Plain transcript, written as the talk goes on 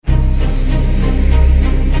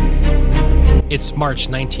It's March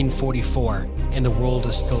 1944, and the world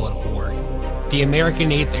is still at war. The American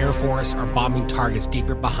 8th Air Force are bombing targets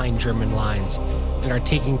deeper behind German lines and are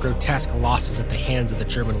taking grotesque losses at the hands of the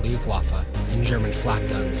German Luftwaffe and German flak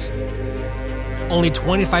guns. Only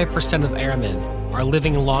 25% of airmen are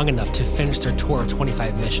living long enough to finish their tour of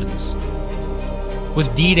 25 missions.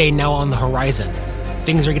 With D-Day now on the horizon,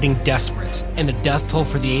 things are getting desperate, and the death toll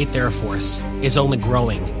for the 8th Air Force is only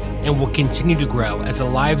growing and will continue to grow as the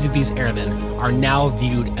lives of these airmen are now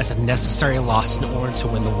viewed as a necessary loss in order to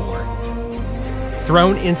win the war.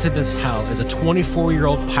 Thrown into this hell is a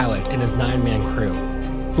 24-year-old pilot and his 9-man crew,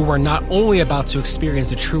 who are not only about to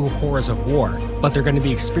experience the true horrors of war, but they're going to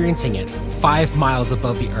be experiencing it 5 miles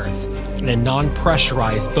above the earth in a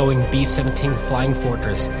non-pressurized Boeing B-17 Flying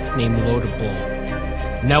Fortress named Loaded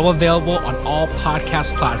Bull. Now available on all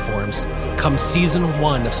podcast platforms comes Season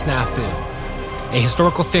 1 of Snafu, a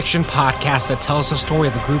historical fiction podcast that tells the story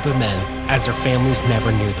of a group of men as their families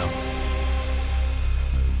never knew them.